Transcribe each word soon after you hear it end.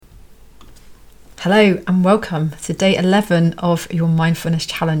Hello and welcome to day 11 of your mindfulness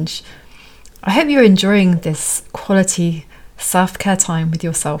challenge. I hope you're enjoying this quality self-care time with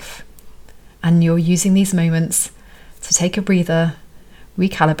yourself and you're using these moments to take a breather,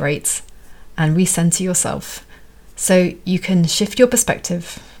 recalibrate and recenter yourself so you can shift your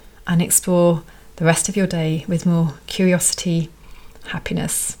perspective and explore the rest of your day with more curiosity,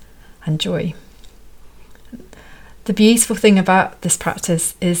 happiness and joy. The beautiful thing about this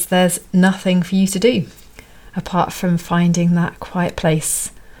practice is there's nothing for you to do apart from finding that quiet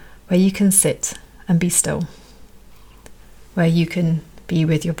place where you can sit and be still, where you can be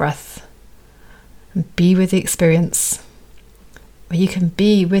with your breath and be with the experience, where you can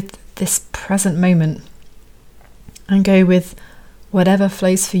be with this present moment and go with whatever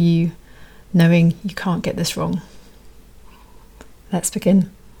flows for you, knowing you can't get this wrong. Let's begin.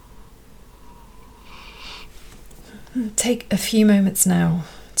 Take a few moments now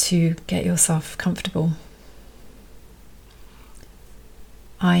to get yourself comfortable.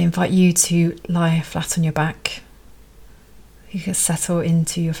 I invite you to lie flat on your back. You can settle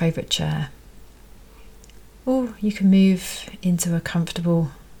into your favourite chair, or you can move into a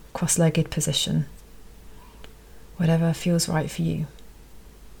comfortable cross-legged position, whatever feels right for you.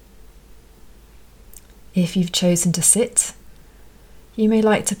 If you've chosen to sit, you may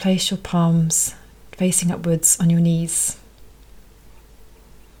like to place your palms facing upwards on your knees.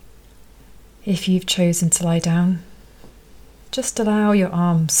 If you've chosen to lie down, just allow your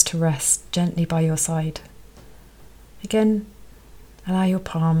arms to rest gently by your side. Again, allow your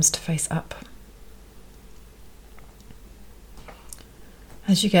palms to face up.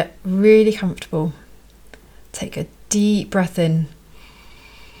 As you get really comfortable, take a deep breath in,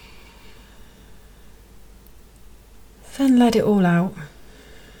 then let it all out.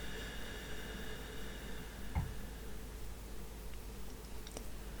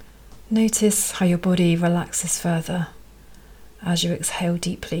 Notice how your body relaxes further as you exhale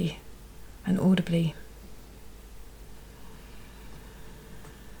deeply and audibly.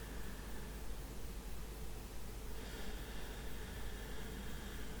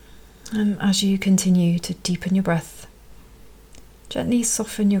 And as you continue to deepen your breath, gently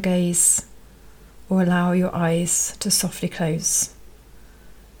soften your gaze or allow your eyes to softly close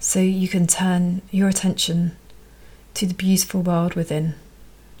so you can turn your attention to the beautiful world within.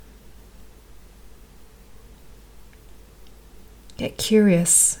 Get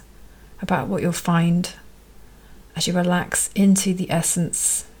curious about what you'll find as you relax into the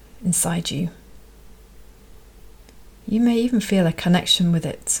essence inside you. You may even feel a connection with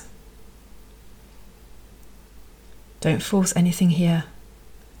it. Don't force anything here.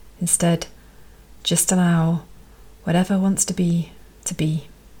 Instead, just allow whatever wants to be to be.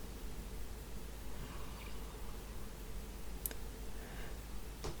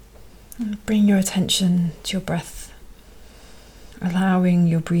 And bring your attention to your breath, allowing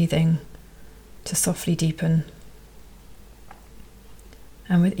your breathing to softly deepen.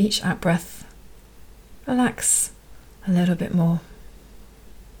 And with each out-breath, relax a little bit more.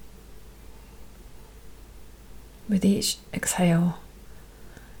 With each exhale,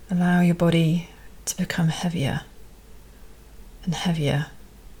 allow your body to become heavier and heavier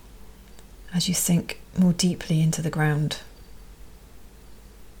as you sink more deeply into the ground.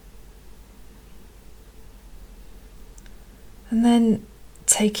 And then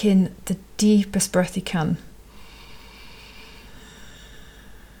take in the deepest breath you can.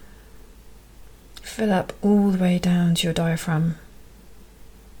 Fill up all the way down to your diaphragm.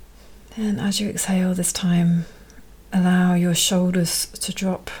 And as you exhale this time, allow your shoulders to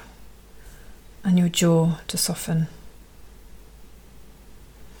drop and your jaw to soften.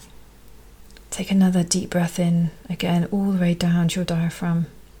 Take another deep breath in, again all the way down to your diaphragm.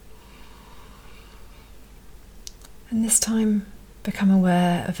 And this time, become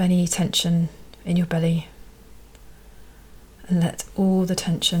aware of any tension in your belly and let all the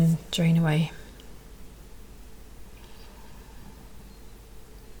tension drain away.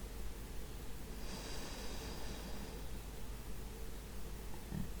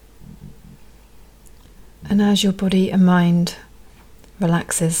 And as your body and mind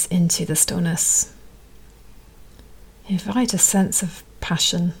relaxes into the stillness, invite a sense of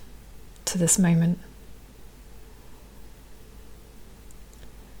passion to this moment.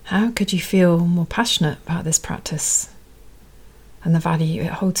 How could you feel more passionate about this practice and the value it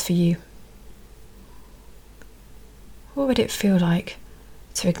holds for you? What would it feel like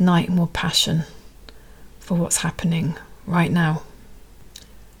to ignite more passion for what's happening right now?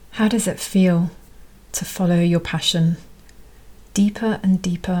 How does it feel to follow your passion deeper and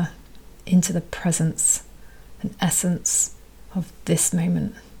deeper into the presence and essence of this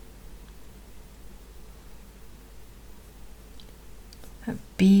moment?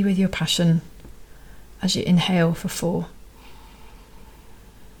 be with your passion as you inhale for 4.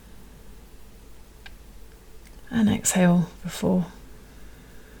 And exhale for 4.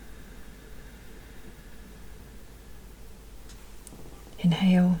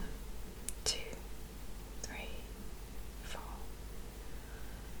 Inhale, 2, 3, 4.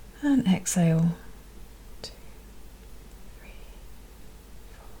 And exhale, 2, 3,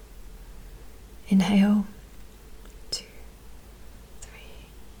 4. Inhale, 2, 3,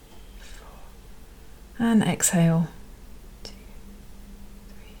 4. And exhale, 2,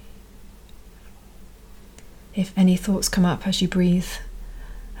 3, 4. If any thoughts come up as you breathe,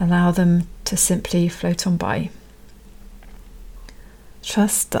 allow them to simply float on by.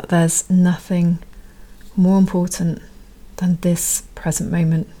 Trust that there's nothing more important than this present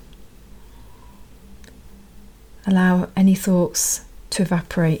moment. Allow any thoughts to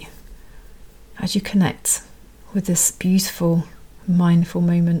evaporate as you connect with this beautiful, mindful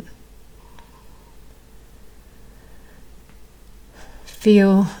moment.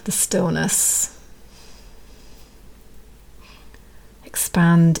 Feel the stillness.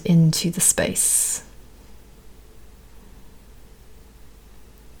 Expand into the space.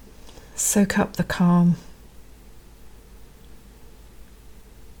 Soak up the calm.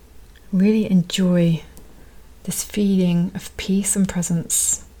 Really enjoy this feeling of peace and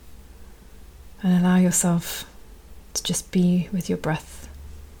presence, and allow yourself to just be with your breath.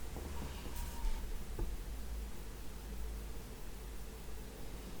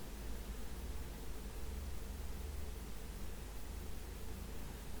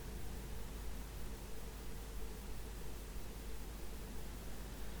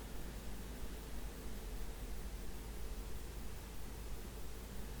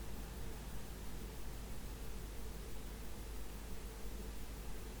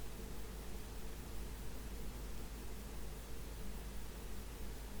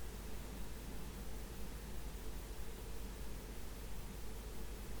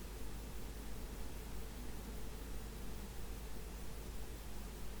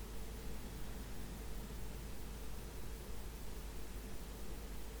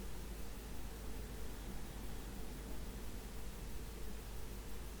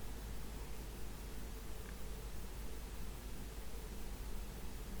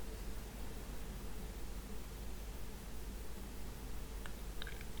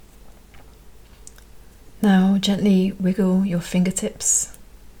 Now gently wiggle your fingertips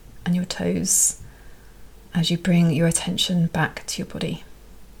and your toes as you bring your attention back to your body.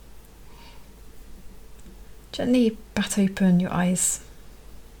 Gently bat open your eyes.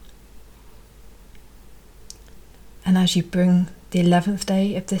 And as you bring the 11th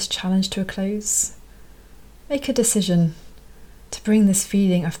day of this challenge to a close, make a decision to bring this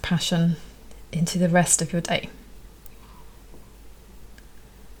feeling of passion into the rest of your day.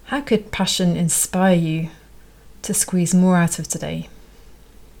 How could passion inspire you to squeeze more out of today?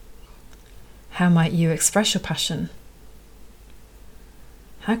 How might you express your passion?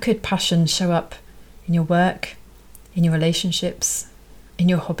 How could passion show up in your work, in your relationships, in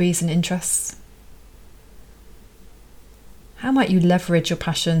your hobbies and interests? How might you leverage your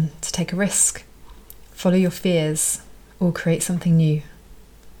passion to take a risk, follow your fears, or create something new?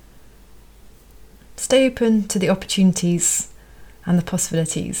 Stay open to the opportunities and the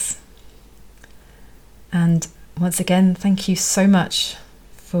possibilities. And once again, thank you so much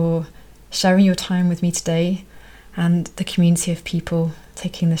for sharing your time with me today and the community of people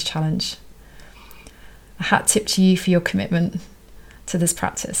taking this challenge. A hat tip to you for your commitment to this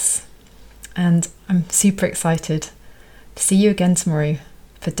practice. And I'm super excited to see you again tomorrow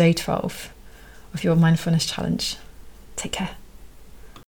for day 12 of your mindfulness challenge. Take care.